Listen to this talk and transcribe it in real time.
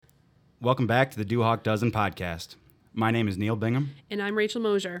Welcome back to the Duhawk Dozen podcast. My name is Neil Bingham. And I'm Rachel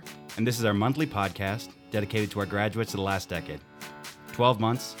Moser. And this is our monthly podcast dedicated to our graduates of the last decade. 12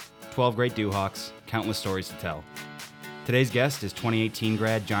 months, 12 great Duhawks, countless stories to tell. Today's guest is 2018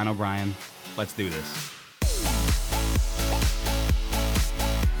 grad John O'Brien. Let's do this.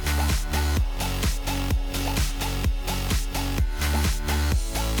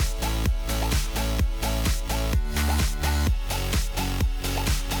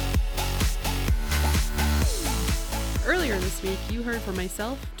 Earlier this week, you heard from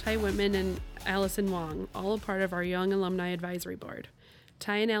myself, Ty Whitman, and Allison Wong, all a part of our Young Alumni Advisory Board.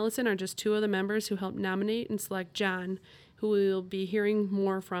 Ty and Allison are just two of the members who helped nominate and select John, who we will be hearing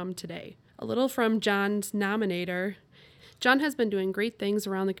more from today. A little from John's nominator. John has been doing great things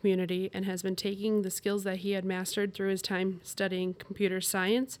around the community and has been taking the skills that he had mastered through his time studying computer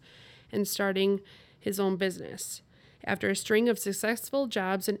science and starting his own business. After a string of successful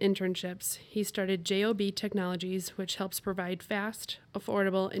jobs and internships, he started JOB Technologies, which helps provide fast,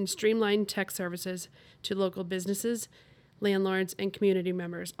 affordable, and streamlined tech services to local businesses, landlords, and community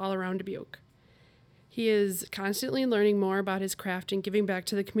members all around Dubuque. He is constantly learning more about his craft and giving back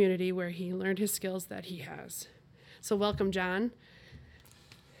to the community where he learned his skills that he has. So welcome, John.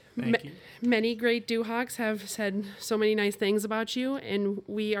 Thank you. Many great Duhawks have said so many nice things about you, and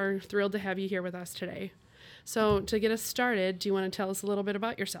we are thrilled to have you here with us today. So to get us started, do you want to tell us a little bit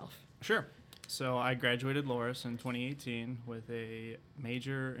about yourself? Sure. So I graduated Loras in 2018 with a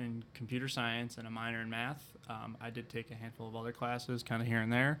major in computer science and a minor in math. I did take a handful of other classes kind of here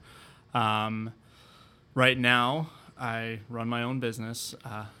and there. Right now, I run my own business,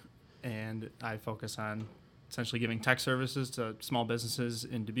 and I focus on essentially giving tech services to small businesses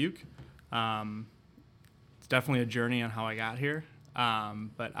in Dubuque. It's definitely a journey on how I got here,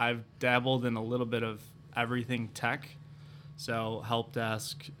 but I've dabbled in a little bit of everything tech, so help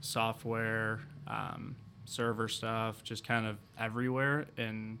desk, software, server stuff, just kind of everywhere,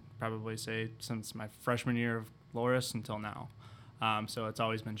 and probably say since my freshman year of Loras until now. So it's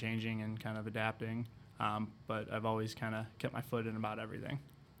always been changing and kind of adapting, but I've always kind of kept my foot in about everything.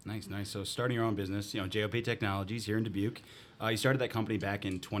 Nice. So starting your own business, JOP Technologies here in Dubuque. You started that company back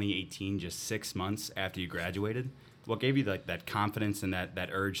in 2018, just 6 months after you graduated. What gave you that confidence and that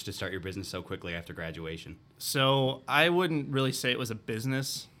urge to start your business so quickly after graduation? So I wouldn't really say it was a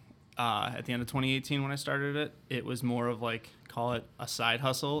business at the end of 2018 when I started it. It was more of call it a side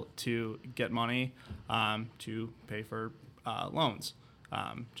hustle to get money to pay for loans,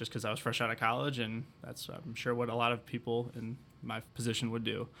 just because I was fresh out of college, and that's, I'm sure, what a lot of people in my position would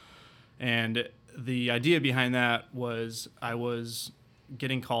do. And the idea behind that was I was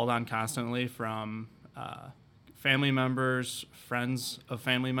getting called on constantly from family members, friends of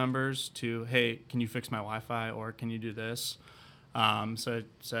family members to, hey, can you fix my Wi-Fi, or can you do this? So I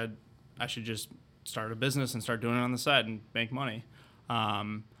said I should just start a business and start doing it on the side and make money.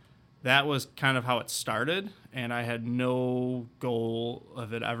 That was kind of how it started, and I had no goal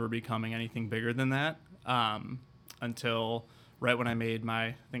of it ever becoming anything bigger than that until right when I made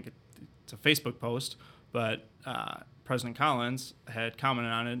I think it's a Facebook post, but President Collins had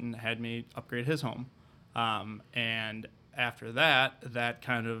commented on it and had me upgrade his home. And after that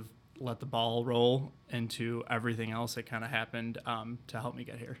kind of let the ball roll into everything else that kind of happened to help me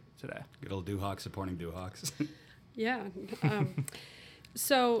get here today. Good old Duhawk supporting Duhawks. Yeah.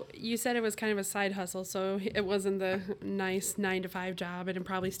 So you said it was kind of a side hustle, so it wasn't the nice 9-to-5 job, and it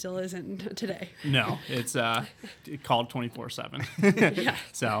probably still isn't today. No, it's called 24/7. Yeah.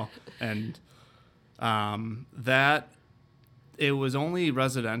 So, and that it was only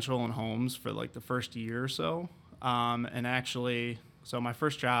residential and homes for the first year or so. And actually, so my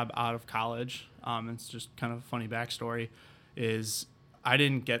first job out of college, it's just kind of a funny backstory, is I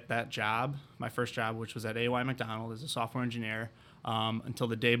didn't get that job, my first job, which was at AY McDonald as a software engineer, until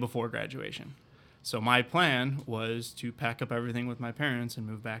the day before graduation. So my plan was to pack up everything with my parents and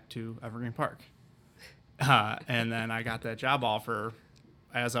move back to Evergreen Park. And then I got that job offer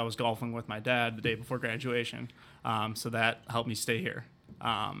as I was golfing with my dad the day before graduation. So that helped me stay here.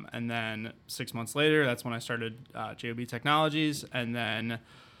 And then 6 months later, that's when I started JOB Technologies. And then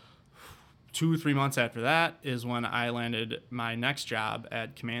 2 or 3 months after that is when I landed my next job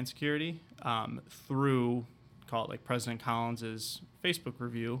at Command Security through, call it President Collins's Facebook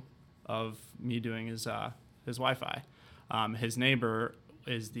review of me doing his Wi-Fi. His neighbor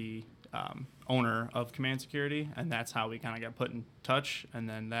is the owner of Command Security, and that's how we kind of got put in touch, and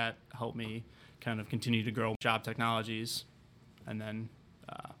then that helped me kind of continue to grow Job Technologies, and then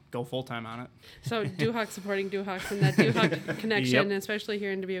go full-time on it. So Duhawk supporting Duhawks, and that Duhawk connection, Yep. especially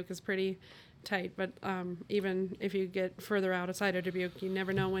here in Dubuque, is pretty tight, but even if you get further outside of Dubuque, you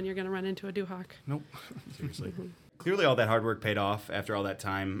never know when you're going to run into a Duhawk. Nope. Seriously. Clearly all that hard work paid off after all that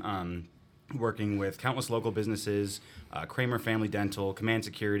time working with countless local businesses, Kramer Family Dental, Command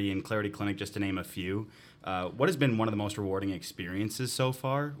Security, and Clarity Clinic, just to name a few. What has been one of the most rewarding experiences so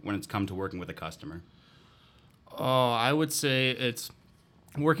far when it's come to working with a customer? Oh, I would say it's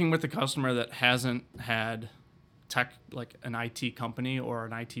working with a customer that hasn't had tech, like an IT company or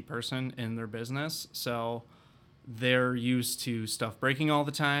an IT person in their business. So they're used to stuff breaking all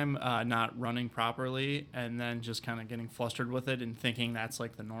the time, not running properly, and then just kind of getting flustered with it and thinking that's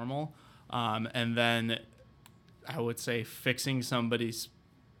like the normal. And then I would say fixing somebody's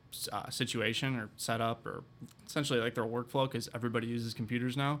situation or setup or essentially like their workflow, because everybody uses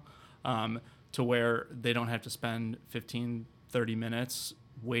computers now, to where they don't have to spend 15, 30 minutes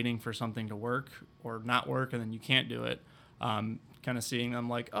waiting for something to work or not work, and then you can't do it. Kind of seeing them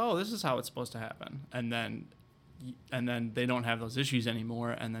like, oh, this is how it's supposed to happen. And then they don't have those issues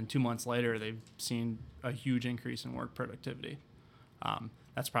anymore. And then 2 months later, they've seen a huge increase in work productivity.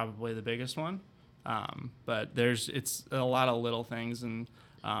 That's probably the biggest one. But it's a lot of little things, and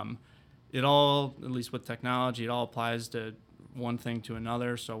it all, at least with technology, it all applies to one thing to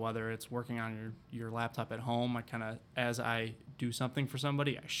another. So whether it's working on your laptop at home, as I do something for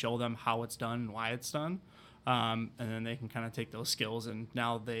somebody, I show them how it's done and why it's done. And then they can kind of take those skills, and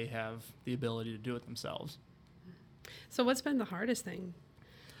now they have the ability to do it themselves. So what's been the hardest thing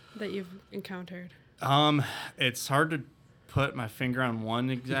that you've encountered? It's hard to put my finger on one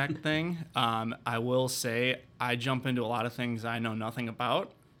exact thing. I will say I jump into a lot of things I know nothing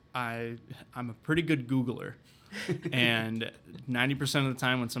about. I'm a pretty good Googler. And 90% of the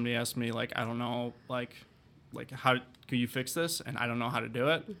time when somebody asks me, like, I don't know, like how could you fix this? And I don't know how to do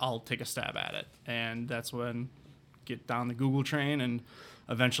it, I'll take a stab at it. And that's when get down the Google train and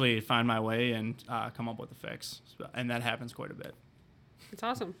eventually find my way and come up with a fix. And that happens quite a bit. It's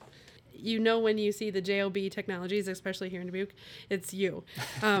awesome. You know, when you see the JOB technologies, especially here in Dubuque, it's you.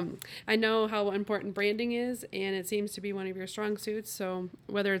 I know how important branding is, and it seems to be one of your strong suits. So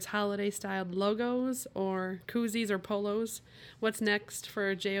whether it's holiday-styled logos or koozies or polos, what's next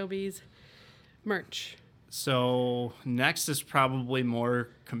for JOB's merch? So next is probably more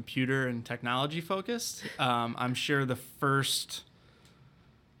computer and technology focused. I'm sure the first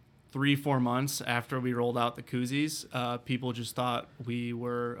 3-4 months after we rolled out the koozies, people just thought we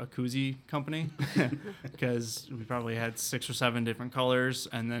were a koozie company because we probably had 6 or 7 different colors,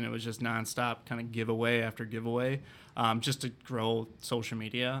 and then it was just nonstop kind of giveaway after giveaway, just to grow social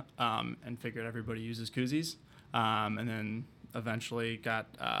media, and figured everybody uses koozies, and then eventually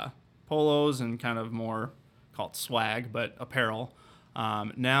got polos and kind of more called swag, but apparel.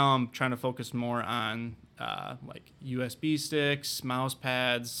 Now I'm trying to focus more on like USB sticks, mouse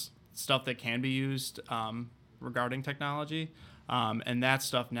pads, stuff that can be used regarding technology. And that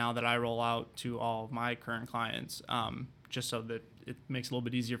stuff now that I roll out to all of my current clients, just so that it makes it a little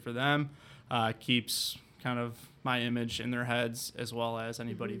bit easier for them, keeps kind of my image in their heads, as well as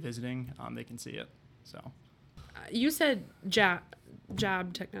anybody visiting, they can see it. So you said job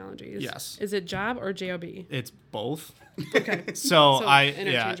technologies. Yes. Is it job or JOB? it's both. Okay. So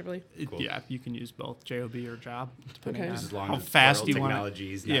interchangeably. Cool. Yeah, you can use both JOB or job, depending Okay. on Just as long how as it's fast plural you want it.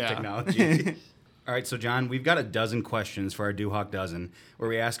 technologies, not Yeah. technology. All right, so John, we've got a dozen questions for our Duhawk Dozen, where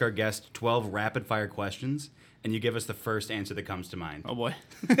we ask our guests 12 rapid-fire questions, and you give us the first answer that comes to mind. Oh boy.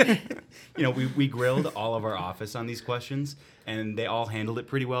 You know, we grilled all of our office on these questions, and they all handled it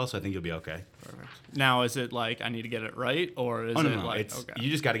pretty well, so I think you'll be okay. Perfect. Now, is it like I need to get it right, or is Oh, it no, like it's, okay?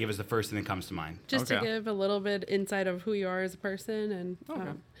 you just got to give us the first thing that comes to mind. Just to Okay. give a little bit insight of who you are as a person, and Okay. We're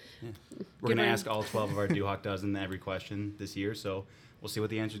going to Given- ask all 12 of our Duhawk Dozen every question this year, so we'll see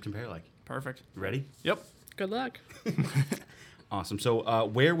what the answers compare like. Perfect. Ready? Yep. good luck. Awesome. So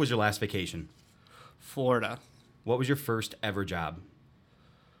where was your last vacation? Florida. What was your first ever job?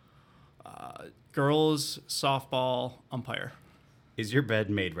 Girls softball umpire. Is your bed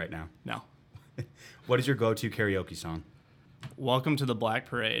made right now? No. What is your go-to karaoke song? Welcome to the Black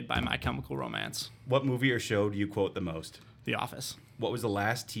Parade by My Chemical Romance. What movie or show do you quote the most? The Office. What was the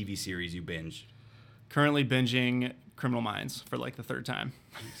last TV series you binged? Currently binging Criminal Minds for like the 3rd time.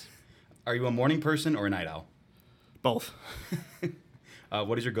 Are you a morning person or a night owl? Both.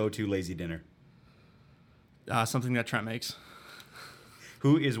 What is your go-to lazy dinner? Something that Trent makes.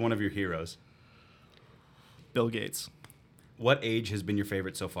 Who is one of your heroes? Bill Gates. What age has been your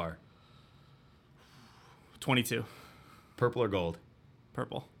favorite so far? 22. Purple or gold?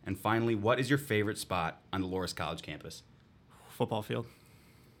 Purple. And finally, what is your favorite spot on the Loras College campus? Football field.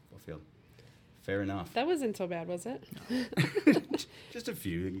 Field. Fair enough. That wasn't so bad, was it? Just a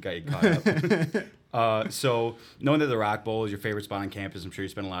few. Got you caught up. So, knowing that the Rock Bowl is your favorite spot on campus, I'm sure you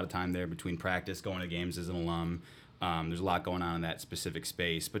spend a lot of time there between practice, going to games as an alum. There's a lot going on in that specific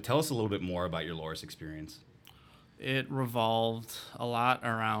space. But tell us a little bit more about your Loras experience. It revolved a lot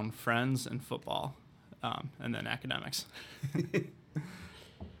around friends and football, and then academics.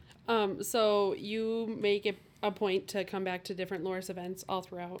 So you make it a point to come back to different Loras events all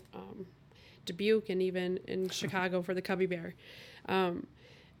throughout Dubuque and even in Chicago for the Cubby Bear.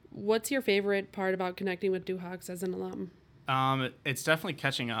 What's your favorite part about connecting with Duhawks as an alum? It's definitely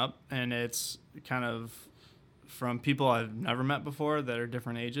catching up, and it's kind of from people I've never met before that are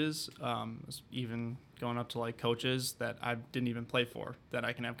different ages, even going up to like coaches that I didn't even play for that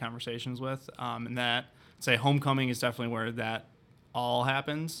I can have conversations with. And that, say, homecoming is definitely where that all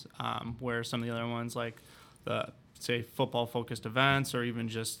happens, where some of the other ones like the, say, football-focused events or even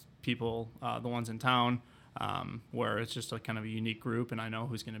just people, the ones in town, where it's just a kind of a unique group and I know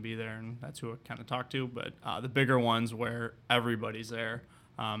who's going to be there and that's who I kind of talk to. But the bigger ones where everybody's there,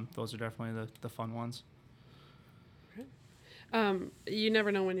 those are definitely the fun ones. You never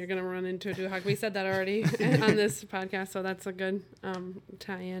know when you're going to run into a Duhawk. We said that already on this podcast, so that's a good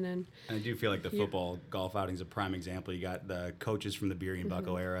tie-in. And I do feel like the football golf outing is a prime example. You got the coaches from the Beery and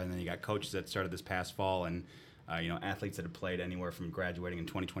Bucko era, and then you got coaches that started this past fall, and athletes that have played anywhere from graduating in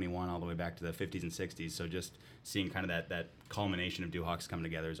 2021 all the way back to the 50s and 60s. So just seeing kind of that culmination of Duhawks come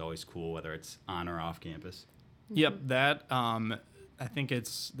together is always cool, whether it's on or off campus. Yep, that I think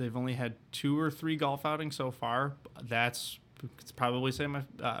they've only had 2 or 3 golf outings so far. It's probably say my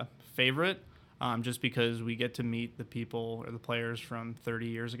favorite, just because we get to meet the people or the players from 30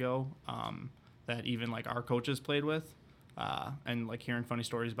 years ago that even like our coaches played with, and like hearing funny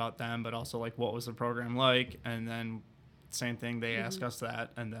stories about them, but also like what was the program like, and then same thing, they ask us that,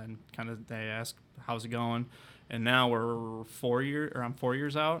 and then kind of they ask how's it going, and now I'm 4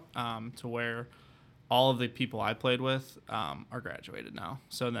 years out to where all of the people I played with are graduated now.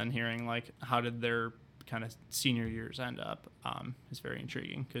 So then hearing like how did their kind of senior years end up is very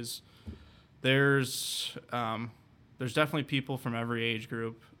intriguing because there's definitely people from every age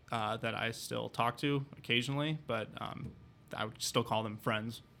group that I still talk to occasionally, but I would still call them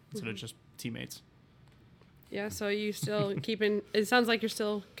friends instead of just teammates. Yeah, so you still it sounds like you're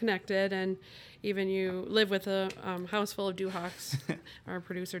still connected, and even you live with a house full of Duhawks, our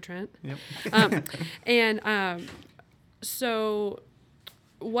producer Trent. Yep. So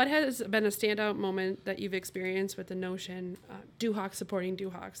what has been a standout moment that you've experienced with the notion Duhawks supporting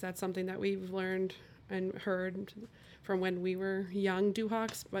Duhawks? That's something that we've learned and heard from when we were young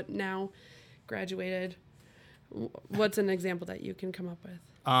Duhawks, but now graduated. What's an example that you can come up with?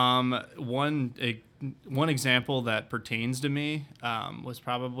 One example that pertains to me was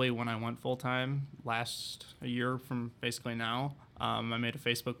probably when I went full-time a year from basically now. I made a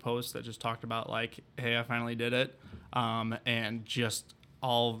Facebook post that just talked about like, hey, I finally did it, and just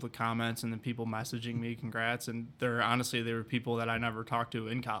all of the comments and the people messaging me congrats, and they were people that I never talked to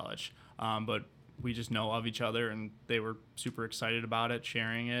in college, but we just know of each other, and they were super excited about it,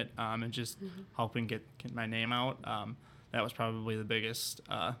 sharing it, and just helping get my name out. That was probably the biggest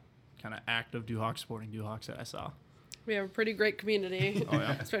kind of act of Duhawk supporting Duhawks that I saw. We have a pretty great community, oh,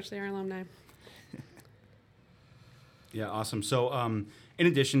 yeah. especially our alumni. Yeah, awesome. So in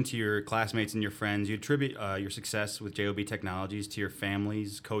addition to your classmates and your friends, you attribute your success with JOB Technologies to your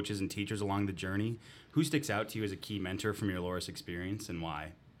families, coaches, and teachers along the journey. Who sticks out to you as a key mentor from your Loras experience, and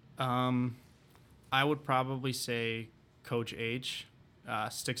why? I would probably say Coach H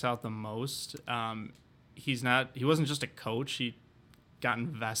sticks out the most. He wasn't just a coach. He got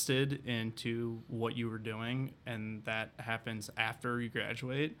invested into what you were doing, and that happens after you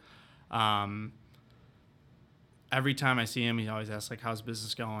graduate. Every time I see him, he always asks, like, how's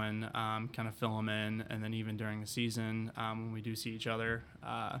business going? Kind of fill him in. And then even during the season, when we do see each other,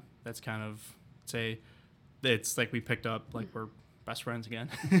 that's kind of, it's like we picked up, like, we're best friends again.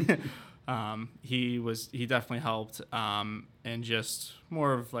 He definitely helped, and just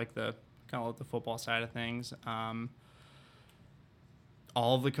more of, like, the kind of like the football side of things.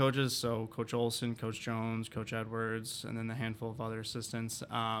 All of the coaches, so Coach Olson, Coach Jones, Coach Edwards, and then the handful of other assistants,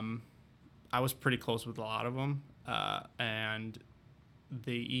 I was pretty close with a lot of them. And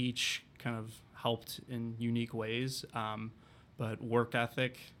they each kind of helped in unique ways, but work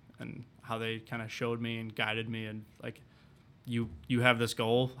ethic and how they kind of showed me and guided me, and like, you have this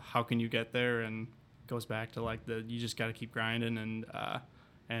goal, how can you get there? And it goes back to like you just got to keep grinding,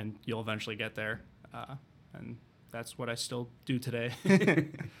 and you'll eventually get there. And that's what I still do today.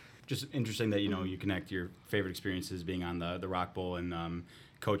 Just interesting that you connect your favorite experiences being on the Rock Bowl and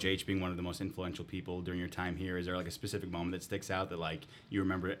Coach H being one of the most influential people during your time here, is there like a specific moment that sticks out that like you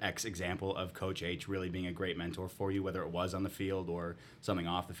remember X example of Coach H really being a great mentor for you, whether it was on the field or something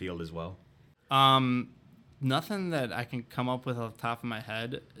off the field as well? Nothing that I can come up with off the top of my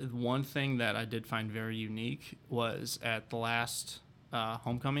head. One thing that I did find very unique was at the last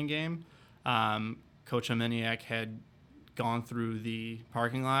homecoming game, Coach Aminiak had gone through the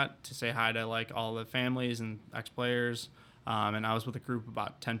parking lot to say hi to like all the families and ex-players, and I was with a group of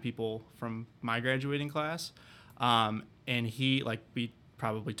about 10 people from my graduating class, and he, like, we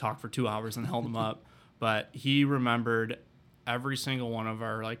probably talked for 2 hours and held him up, but he remembered every single one of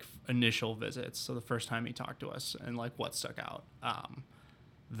our like initial visits. So the first time he talked to us and like what stuck out.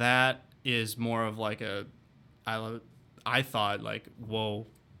 That is more of like I thought like, whoa,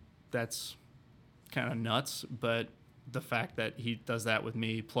 that's kind of nuts. But the fact that he does that with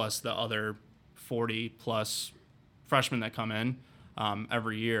me plus the other 40 plus freshmen that come in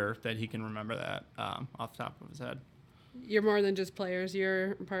every year, that he can remember that off the top of his head. You're more than just players.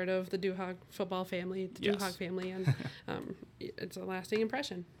 You're part of the Duhawk football family, the Yes. Duhawk family, and it's a lasting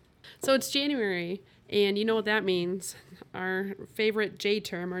impression. So it's January, and you know what that means. Our favorite J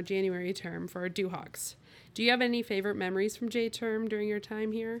term, our January term for our Duhawks. Do you have any favorite memories from J term during your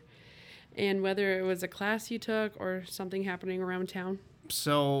time here? And whether it was a class you took or something happening around town?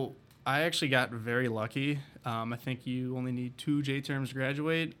 So I actually got very lucky. I think you only need 2 J terms to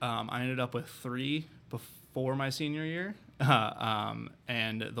graduate. I ended up with 3 before my senior year,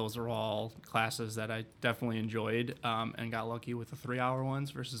 and those are all classes that I definitely enjoyed, and got lucky with the 3-hour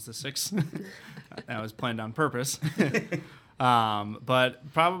ones versus the 6. That was planned on purpose.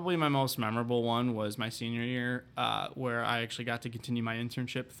 But probably my most memorable one was my senior year, where I actually got to continue my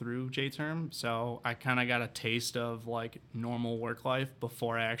internship through J-term. So I kind of got a taste of like normal work life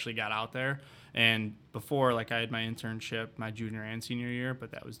before I actually got out there. And before, like, I had my internship my junior and senior year,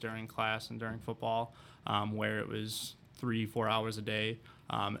 but that was during class and during football, where it was 3-4 hours a day.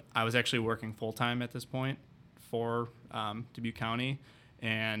 I was actually working full-time at this point for Dubuque County,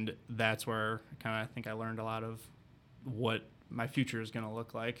 and that's where I think I learned a lot of what my future is going to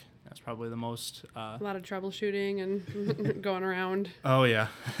look like. That's probably the most... A lot of troubleshooting and going around. Oh, yeah,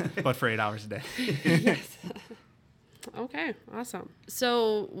 but for 8 hours a day. Yes. Okay, awesome.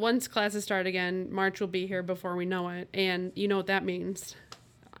 So once classes start again, March will be here before we know it, and you know what that means.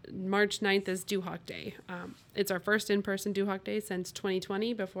 March 9th is Duhawk Day. It's our first in-person Duhawk Day since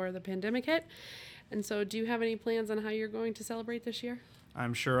 2020, before the pandemic hit. And so do you have any plans on how you're going to celebrate this year?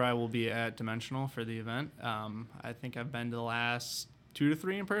 I'm sure I will be at Dimensional for the event. I think I've been to the last 2 to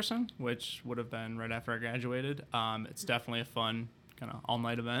 3 in person, which would have been right after I graduated. It's definitely a fun kind of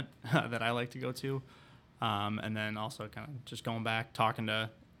all-night event that I like to go to. And then also kind of just going back, talking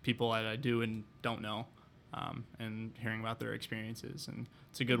to people that I do and don't know, and hearing about their experiences. And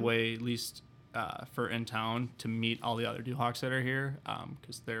it's a good way, at least for in town, to meet all the other Duhawks that are here,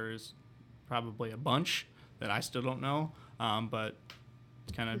 because there's probably a bunch that I still don't know, but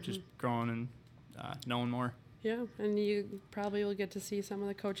it's kind of just growing and knowing more. Yeah, and you probably will get to see some of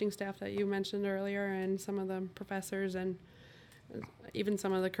the coaching staff that you mentioned earlier, and some of the professors, and even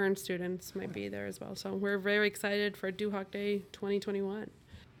some of the current students might be there as well. So we're very excited for Duhawk Day 2021.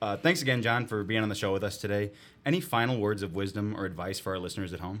 Thanks again, John, for being on the show with us today. Any final words of wisdom or advice for our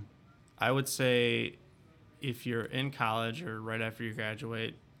listeners at home? I would say if you're in college or right after you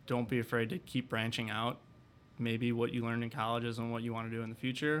graduate, don't be afraid to keep branching out. Maybe what you learned in college isn't what you want to do in the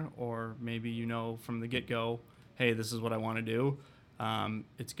future, or maybe you know from the get-go, hey, this is what I want to do.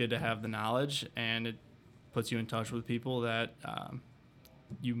 It's good to have the knowledge, and it puts you in touch with people that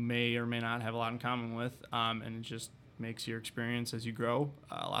you may or may not have a lot in common with, and it just makes your experience as you grow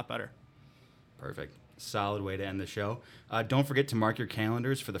a lot better. Perfect. Solid way to end the show. Don't forget to mark your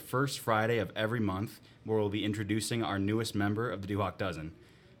calendars for the first Friday of every month, where we'll be introducing our newest member of the Duhawk Dozen.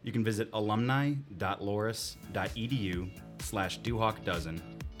 You can visit alumni.loras.edu/Duhawk Dozen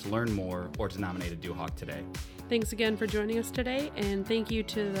to learn more or to nominate a Duhawk today. Thanks again for joining us today, and thank you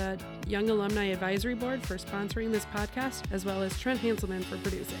to the Young Alumni Advisory Board for sponsoring this podcast, as well as Trent Hanselmann for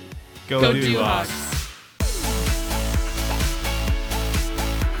producing. Go Duhawks!